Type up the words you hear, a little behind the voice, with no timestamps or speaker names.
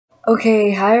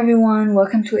Okay, hi everyone,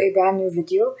 welcome to a brand new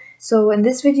video. So in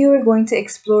this video, we're going to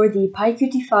explore the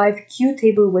PyQt5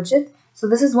 QTableWidget. So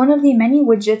this is one of the many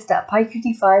widgets that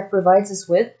PyQt5 provides us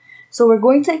with. So we're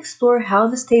going to explore how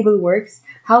this table works,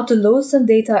 how to load some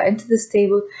data into this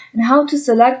table, and how to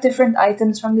select different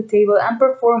items from the table and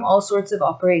perform all sorts of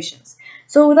operations.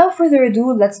 So without further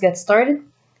ado, let's get started.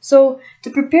 So to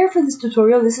prepare for this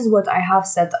tutorial, this is what I have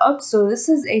set up. So this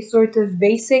is a sort of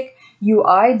basic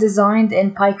UI designed in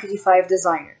PyQt5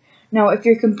 Designer. Now, if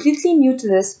you're completely new to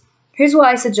this, here's what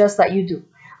I suggest that you do.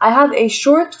 I have a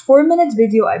short 4-minute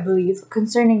video, I believe,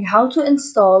 concerning how to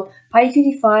install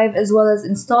PyQt5 as well as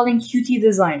installing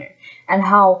QTDesigner and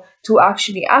how to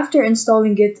actually, after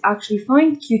installing it, actually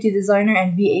find QTDesigner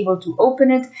and be able to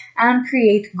open it and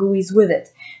create GUIs with it.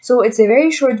 So it's a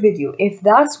very short video. If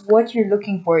that's what you're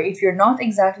looking for, if you're not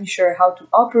exactly sure how to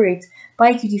operate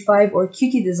PyQt5 or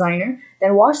QTDesigner,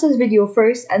 then watch this video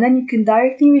first and then you can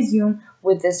directly resume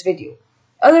with this video.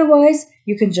 Otherwise,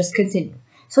 you can just continue.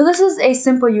 So this is a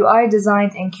simple UI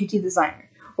designed in QTDesigner.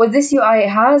 What this UI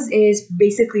has is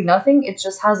basically nothing. It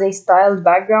just has a styled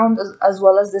background as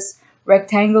well as this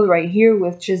rectangle right here,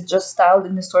 which is just styled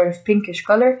in this sort of pinkish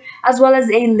color, as well as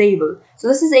a label. So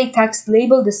this is a text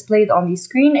label displayed on the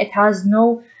screen. It has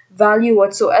no value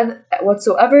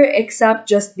whatsoever except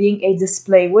just being a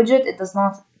display widget. It does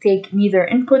not take neither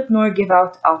input nor give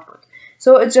out output.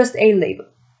 So it's just a label.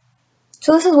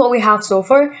 So this is what we have so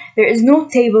far. There is no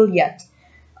table yet.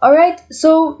 Alright,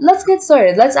 so let's get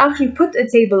started. Let's actually put a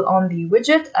table on the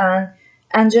widget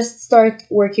and just start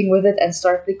working with it and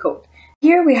start the code.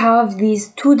 Here we have these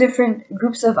two different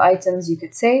groups of items, you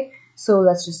could say. So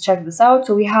let's just check this out.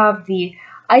 So we have the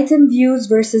item views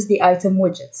versus the item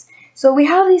widgets. So we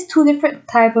have these two different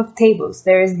type of tables.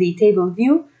 There is the table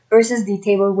view versus the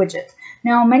table widget.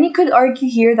 Now, many could argue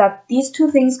here that these two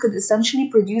things could essentially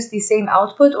produce the same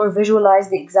output or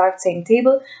visualize the exact same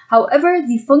table. However,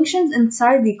 the functions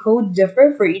inside the code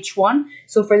differ for each one.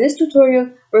 So for this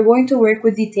tutorial, we're going to work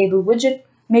with the table widget.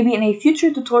 Maybe in a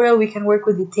future tutorial, we can work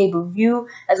with the table view,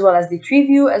 as well as the tree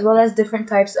view, as well as different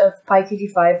types of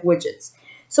PyQt5 widgets.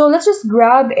 So let's just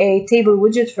grab a table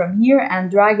widget from here and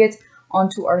drag it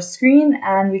onto our screen,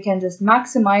 and we can just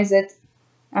maximize it.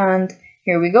 And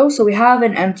here we go. So we have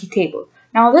an empty table.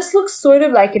 Now this looks sort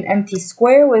of like an empty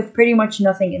square with pretty much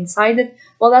nothing inside it.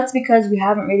 Well, that's because we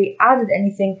haven't really added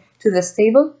anything to this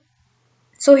table.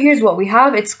 So here's what we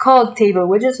have. It's called table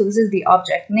widget. So this is the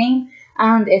object name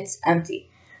and it's empty.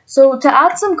 So to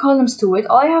add some columns to it,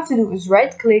 all I have to do is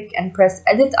right click and press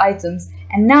edit items.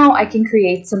 And now I can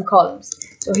create some columns.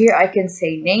 So here I can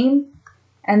say name,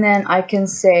 and then I can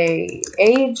say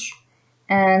age,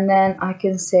 and then I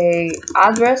can say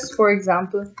address, for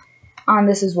example, and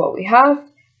this is what we have.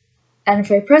 And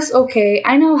if I press OK,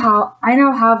 I now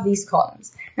have these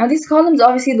columns. Now these columns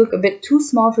obviously look a bit too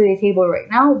small for the table right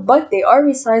now, but they are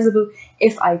resizable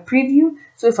if I preview.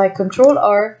 So if I Control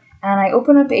R and I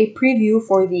open up a preview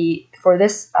for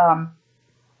this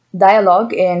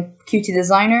dialog in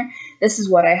QTDesigner, this is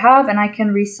what I have, and I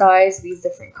can resize these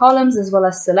different columns as well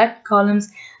as select columns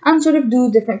and sort of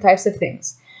do different types of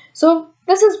things. So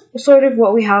this is sort of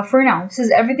what we have for now. This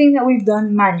is everything that we've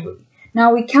done manually.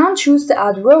 Now we can choose to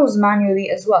add rows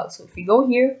manually as well. So if we go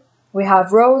here, we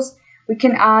have rows. We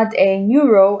can add a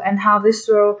new row and have this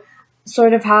row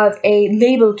sort of have a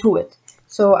label to it.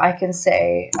 So I can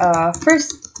say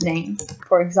first name,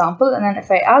 for example, and then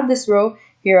if I add this row,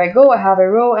 here I go, I have a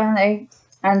row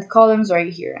and columns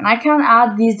right here. And I can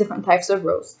add these different types of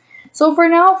rows. So for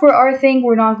now, for our thing,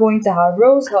 we're not going to have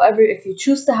rows. However, if you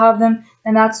choose to have them,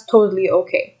 then that's totally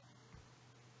okay.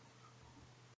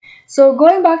 So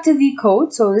going back to the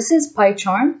code, so this is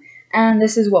PyCharm, and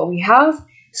this is what we have.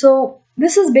 So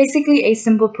this is basically a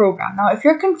simple program. Now, if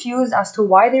you're confused as to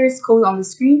why there is code on the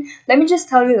screen, let me just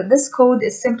tell you that this code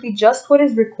is simply just what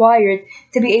is required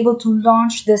to be able to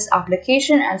launch this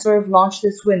application and sort of launch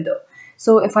this window.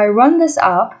 So if I run this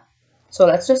app, so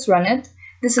let's just run it.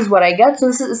 This is what I get. So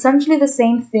this is essentially the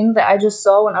same thing that I just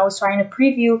saw when I was trying to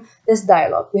preview this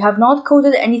dialog. We have not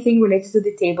coded anything related to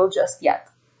the table just yet.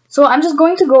 So I'm just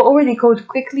going to go over the code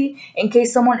quickly in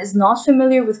case someone is not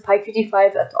familiar with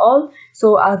PyQt5 at all,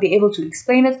 so I'll be able to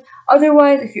explain it.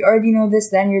 Otherwise, if you already know this,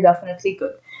 then you're definitely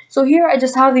good. So here I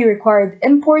just have the required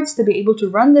imports to be able to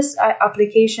run this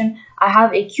application. I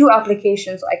have a Q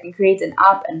application, so I can create an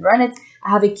app and run it. I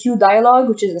have a Q dialog,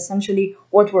 which is essentially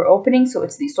what we're opening, so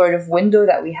it's the sort of window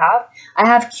that we have. I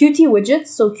have Qt widgets,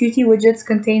 so Qt widgets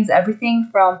contains everything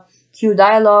from Q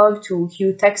dialog to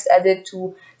Q text edit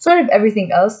to sort of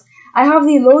everything else. I have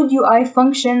the load UI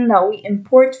function that we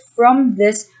import from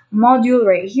this module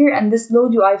right here, and this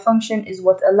load UI function is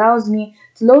what allows me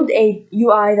to load a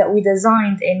UI that we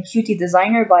designed in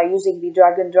QTDesigner by using the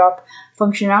drag and drop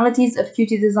functionalities of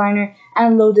QTDesigner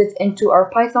and load it into our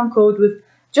Python code with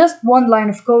just one line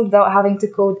of code without having to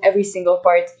code every single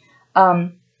part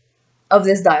of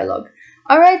this dialog.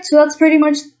 Alright, so that's pretty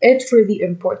much it for the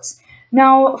imports.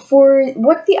 Now for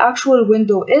what the actual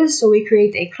window is, so we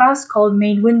create a class called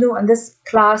main window, and this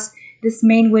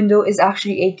main window is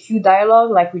actually a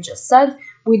QDialog like we just said.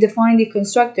 We define the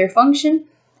constructor function,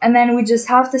 and then we just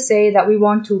have to say that we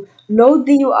want to load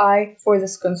the UI for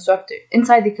this constructor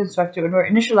inside the constructor when we're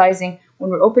initializing,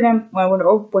 when we're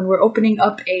opening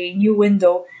up a new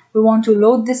window. We want to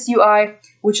load this UI,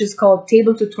 which is called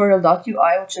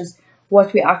tabletutorial.ui, which is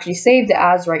what we actually saved it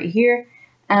as right here,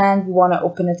 and we want to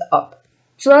open it up.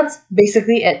 So that's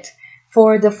basically it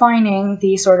for defining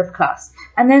the sort of class.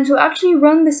 And then to actually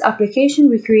run this application,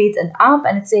 we create an app,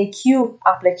 and it's a Q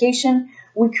application.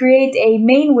 We create a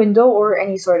main window or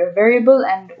any sort of variable,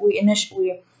 and we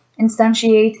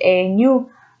instantiate a new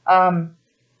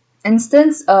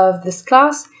instance of this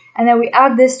class, and then we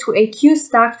add this to a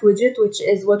QStacked widget, which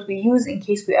is what we use in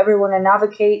case we ever want to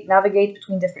navigate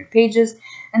between different pages.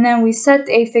 And then we set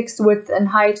a fixed width and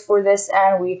height for this,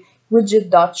 and we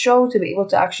widget.show to be able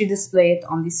to actually display it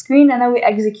on the screen, and then we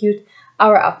execute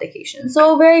our application.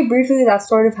 So very briefly, that's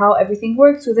sort of how everything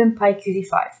works within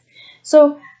PyQt5.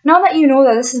 So now that you know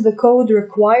that this is the code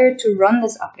required to run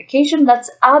this application, let's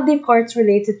add the parts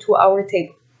related to our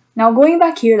table. Now going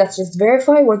back here, let's just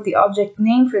verify what the object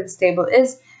name for this table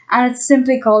is, and it's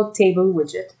simply called Table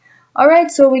Widget.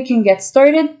 Alright, so we can get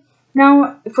started.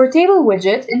 Now for Table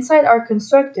Widget, inside our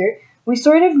constructor, we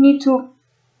sort of need to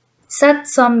set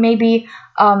some maybe,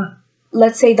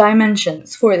 let's say,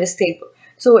 dimensions for this table.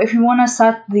 So if you want to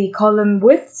set the column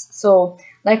widths, so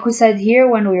like we said here,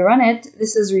 when we run it,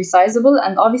 this is resizable,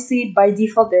 and obviously by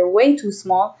default they're way too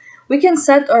small. We can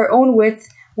set our own width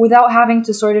without having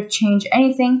to sort of change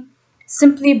anything,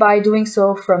 simply by doing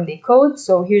so from the code.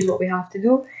 So here's what we have to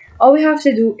do. All we have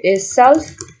to do is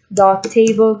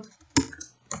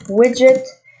self.TableWidget,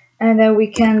 and then we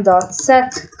can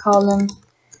set column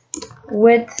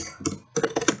width,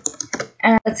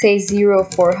 and let's say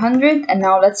 0,400, and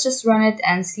now let's just run it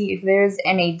and see if there's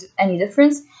any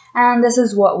difference. And this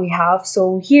is what we have.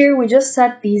 So here we just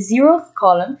set the 0th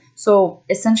column, so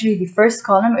essentially the first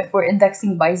column if we're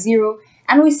indexing by 0,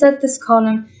 and we set this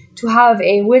column to have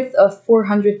a width of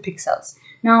 400 pixels.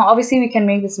 Now obviously we can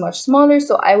make this much smaller,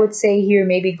 so I would say here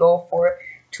maybe go for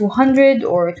 200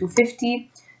 or 250.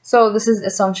 So this is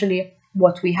essentially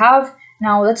what we have.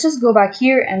 Now let's just go back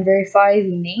here and verify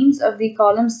the names of the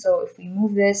columns. So if we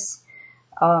move this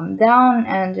down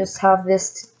and just have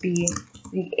this to be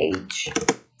the age.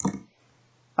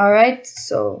 Alright,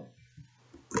 so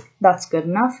that's good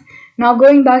enough. Now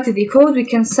going back to the code, we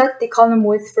can set the column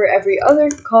width for every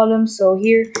other column. So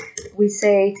here we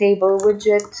say table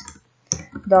widget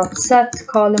dot set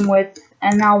column width,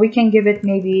 and now we can give it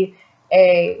maybe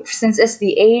since it's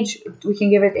the age, we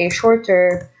can give it a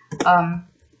shorter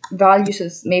value, so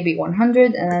it's maybe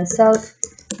 100, and then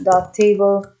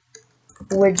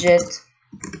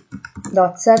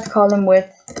self.TableWidget.set column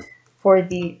width for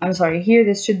the, here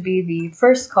this should be the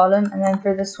first column, and then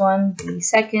for this one the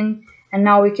second, and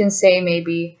now we can say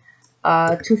maybe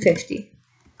 250.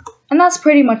 And that's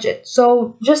pretty much it.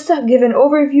 So just to give an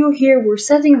overview here, we're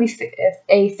setting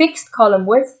a fixed column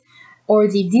width, or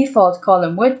the default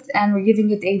column width, and we're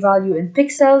giving it a value in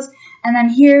pixels. And then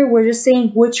here we're just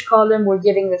saying which column we're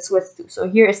giving this width to. So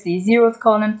here it's the 0th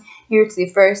column, here it's the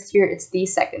first, here it's the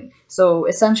second. So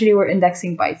essentially we're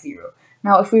indexing by 0.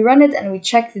 Now if we run it and we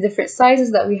check the different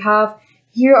sizes that we have,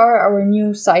 here are our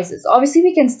new sizes. Obviously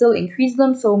we can still increase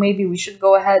them, so maybe we should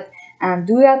go ahead and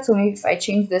do that. So maybe if I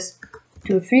change this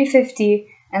to 350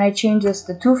 and I change this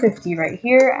to 250 right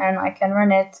here, and I can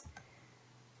run it,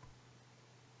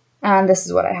 and this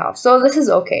is what I have. So this is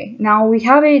okay. Now we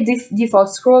have a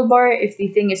default scroll bar if the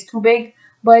thing is too big,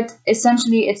 but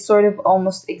essentially it's sort of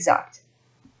almost exact.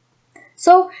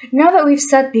 So now that we've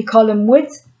set the column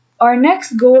width, our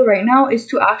next goal right now is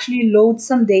to actually load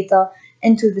some data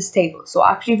into this table. So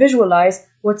actually visualize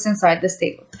what's inside this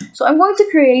table. So I'm going to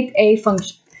create a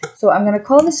function. So I'm going to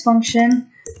call this function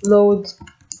load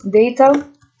data,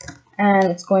 and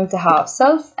it's going to have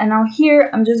self. And now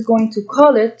here I'm just going to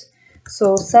call it,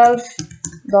 so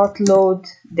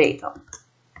self.loadData.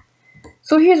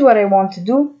 So here's what I want to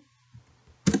do.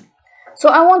 So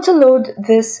I want to load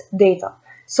this data.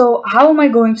 So how am I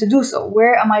going to do so?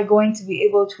 Where am I going to be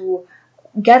able to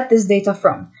get this data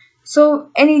from? So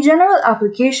in a general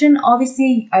application,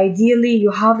 obviously, ideally,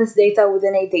 you have this data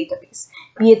within a database,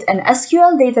 be it an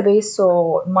SQL database,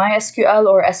 so MySQL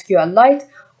or SQLite,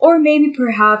 or maybe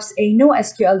perhaps a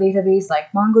NoSQL database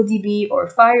like MongoDB or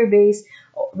Firebase,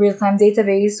 real-time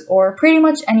database, or pretty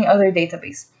much any other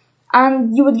database.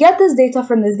 And you would get this data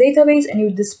from this database and you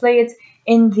would display it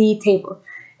in the table.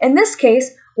 In this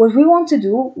case, what we want to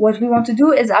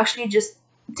do is actually just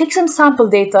take some sample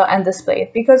data and display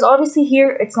it, because obviously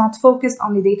here it's not focused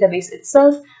on the database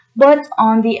itself, but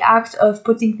on the act of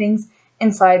putting things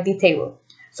inside the table.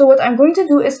 So what I'm going to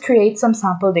do is create some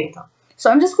sample data. So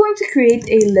I'm just going to create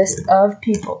a list of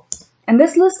people. And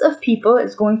this list of people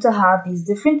is going to have these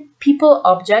different people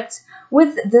objects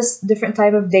with this different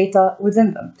type of data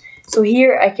within them. So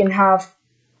here I can have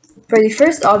for the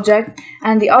first object,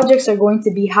 and the objects are going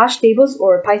to be hash tables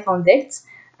or Python dicts.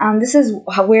 And this is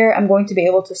where I'm going to be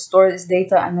able to store this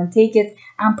data and then take it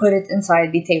and put it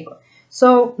inside the table.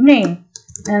 So name,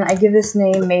 and I give this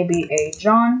name maybe a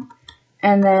John,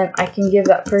 and then I can give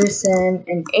that person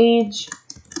an age,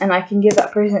 and I can give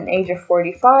that person an age of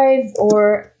 45,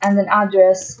 and an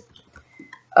address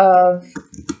of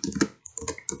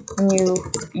New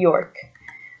York.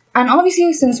 And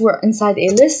obviously, since we're inside a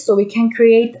list, so we can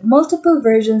create multiple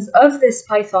versions of this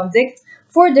Python dict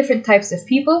for different types of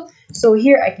people. So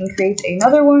here I can create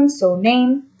another one, so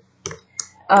name,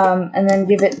 and then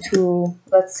give it to,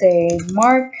 let's say,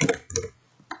 Mark.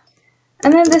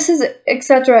 And then this is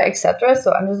etc, etc.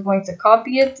 So I'm just going to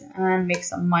copy it and make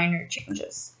some minor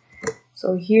changes.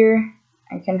 So here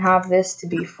I can have this to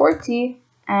be 40,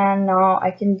 and now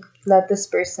I can let this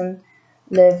person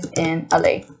live in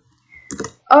LA.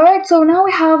 Alright, so now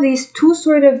we have these two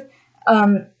sort of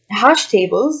hash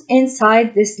tables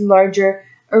inside this larger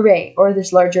array or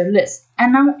this larger list.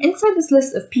 And now inside this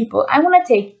list of people, I want to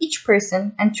take each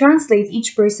person and translate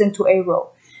each person to a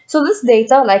row. So this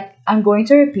data, like I'm going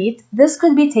to repeat, this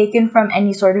could be taken from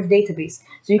any sort of database.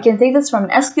 So you can take this from an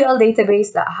SQL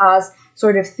database that has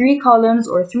sort of 3 columns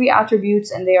or 3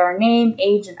 attributes, and they are name,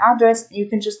 age, and address. You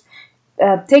can just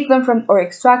take them from or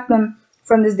extract them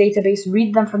from this database,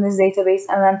 read them from this database,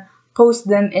 and then post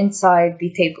them inside the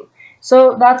table.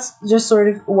 So that's just sort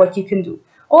of what you can do.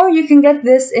 Or you can get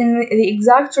this in the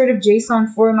exact sort of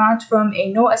JSON format from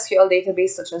a NoSQL database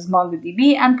such as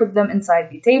MongoDB and put them inside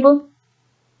the table.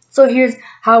 So here's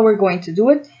how we're going to do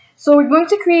it. So we're going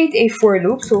to create a for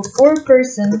loop. So for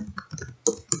person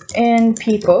in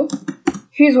people,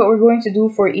 here's what we're going to do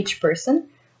for each person.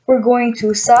 We're going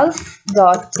to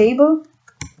self.table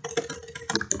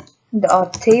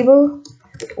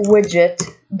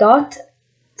widget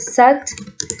set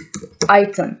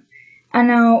item. And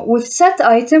now with set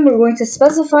item, we're going to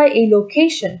specify a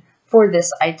location for this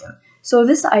item. So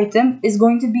this item is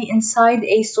going to be inside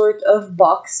a sort of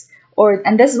box,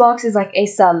 and this box is like a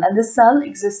cell, and this cell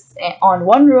exists on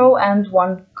one row and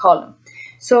one column.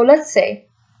 So let's say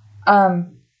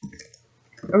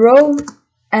row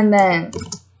and then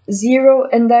 0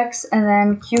 index and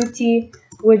then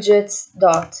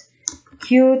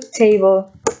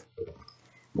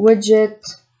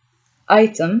QTableWidget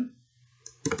item,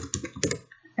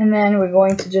 and then we're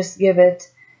going to just give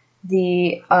it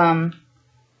the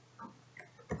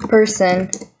person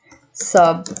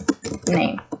sub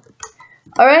name.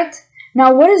 Alright,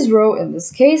 now what is row in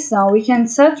this case? Now we can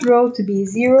set row to be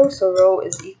 0, so row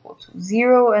is equal to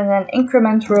 0, and then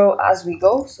increment row as we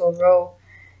go, so row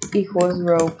equals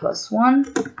row plus 1.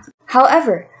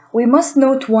 However, we must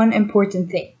note one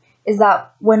important thing, is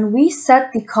that when we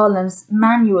set the columns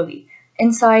manually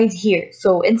inside here,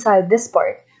 so inside this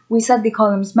part, we set the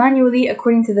columns manually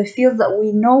according to the fields that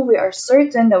we know we are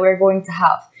certain that we're going to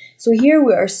have. So here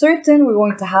we are certain we're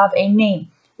going to have a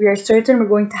name, we are certain we're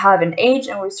going to have an age,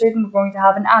 and we're certain we're going to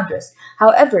have an address.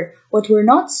 However, what we're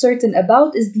not certain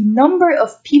about is the number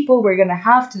of people we're going to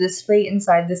have to display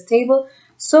inside this table.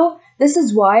 So this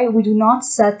is why we do not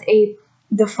set a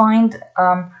defined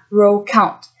row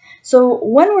count. So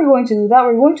when we're going to do that,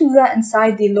 we're going to do that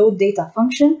inside the load data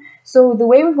function. So the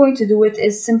way we're going to do it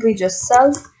is simply just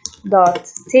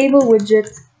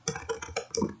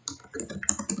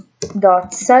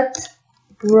self.tablewidget.set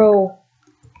row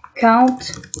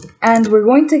count, and we're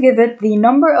going to give it the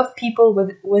number of people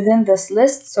within this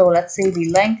list. So let's say the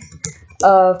length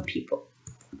of people.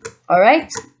 Alright,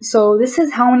 so this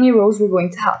is how many rows we're going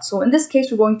to have. So in this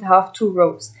case, we're going to have 2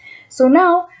 rows. So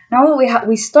now that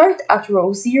we start at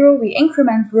row 0, we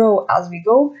increment row as we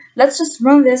go. Let's just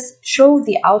run this, show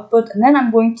the output, and then I'm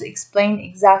going to explain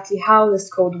exactly how this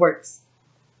code works.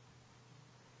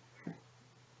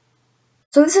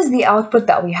 So this is the output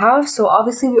that we have. So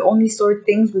obviously we only sort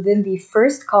things within the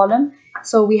first column,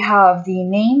 So we have the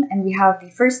name, and we have the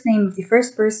first name of the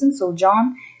first person, so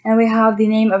John, and we have the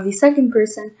name of the second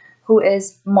person, who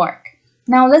is Mark.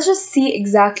 Now let's just see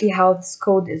exactly how this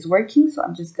code is working. So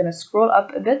I'm just gonna scroll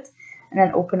up a bit and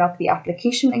then open up the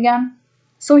application again.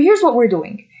 So here's what we're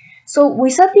doing. So we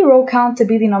set the row count to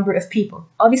be the number of people.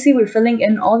 Obviously we're filling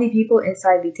in all the people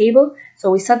inside the table, so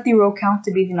we set the row count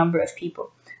to be the number of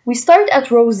people. We start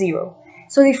at row 0.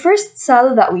 So the first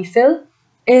cell that we fill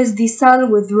is the cell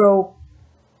with row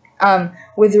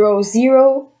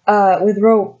 0, with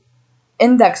row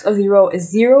index of the row is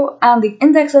 0, and the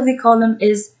index of the column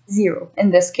is 0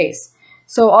 in this case.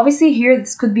 So obviously here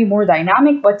this could be more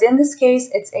dynamic, but in this case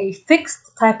it's a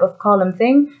fixed type of column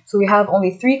thing. So we have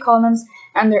only 3 columns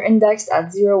and they're indexed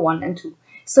at 0, 1, and 2.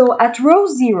 So at row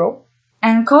 0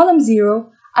 and column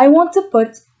 0, I want to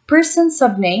put person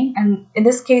subname, and in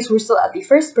this case we're still at the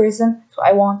first person, so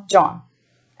I want John.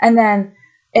 And then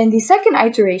in the second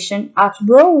iteration, at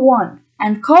row 1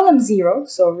 and column 0,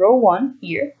 so row 1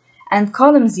 here, and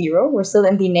column 0, we're still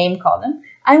in the name column,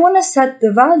 I want to set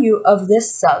the value of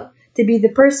this cell to be the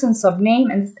person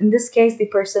subname, and in this case the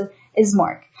person is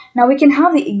Mark. Now we can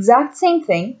have the exact same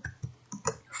thing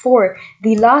for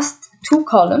the last 2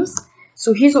 columns.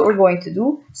 So here's what we're going to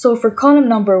do. So for column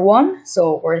number 1,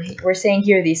 so we're saying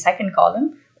here the second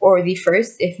column, or the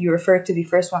first if you refer to the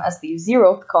first one as the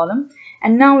 0th column.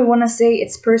 And now we want to say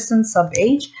it's person sub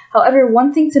age. However,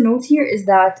 one thing to note here is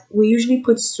that we usually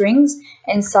put strings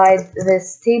inside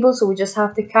this table, so we just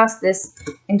have to cast this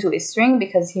into a string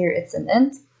because here it's an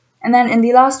int. And then in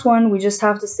the last one, we just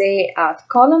have to say at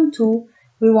column 2,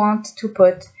 we want to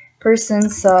put person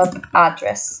sub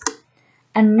address.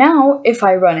 And now if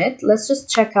I run it, let's just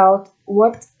check out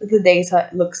what the data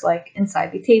looks like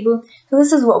inside the table. So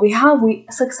this is what we have. We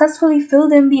successfully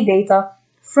filled in the data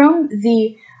from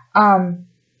the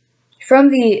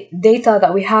data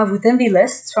that we have within the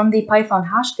lists from the Python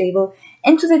hash table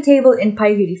into the table in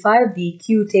PyQt5, the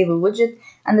QTableWidget,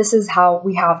 and this is how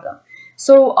we have them.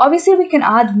 So obviously we can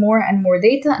add more and more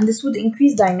data, and this would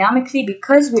increase dynamically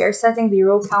because we are setting the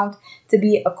row count to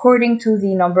be according to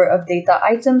the number of data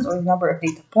items or the number of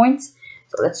data points.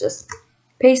 So let's just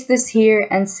paste this here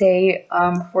and say,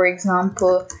 for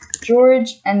example,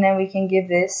 George, and then we can give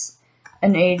this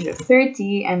an age of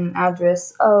 30 and an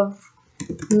address of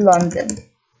London.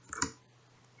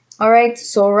 Alright,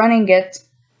 so running it,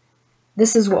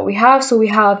 this is what we have. So we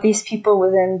have these people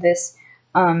within this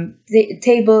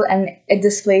table, and it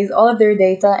displays all of their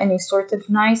data in a sort of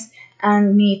nice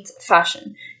and neat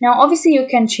fashion. Now obviously you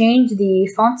can change the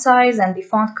font size and the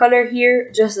font color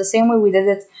here just the same way we did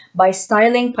it by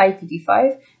styling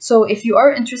PyQt5. So if you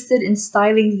are interested in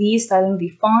styling these, styling the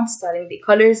fonts, styling the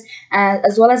colors, and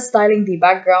as well as styling the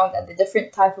background and the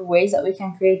different type of ways that we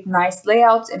can create nice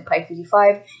layouts in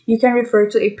PyQt5, you can refer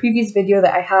to a previous video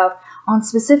that I have on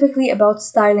specifically about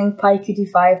styling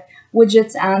PyQt5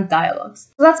 widgets and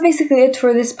dialogues. So that's basically it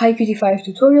for this PyQt5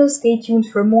 tutorial. Stay tuned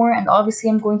for more, and obviously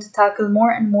I'm going to tackle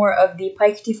more and more of the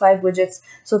PyQt5 widgets.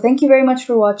 So thank you very much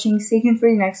for watching. Stay tuned for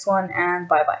the next one, and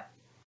bye bye.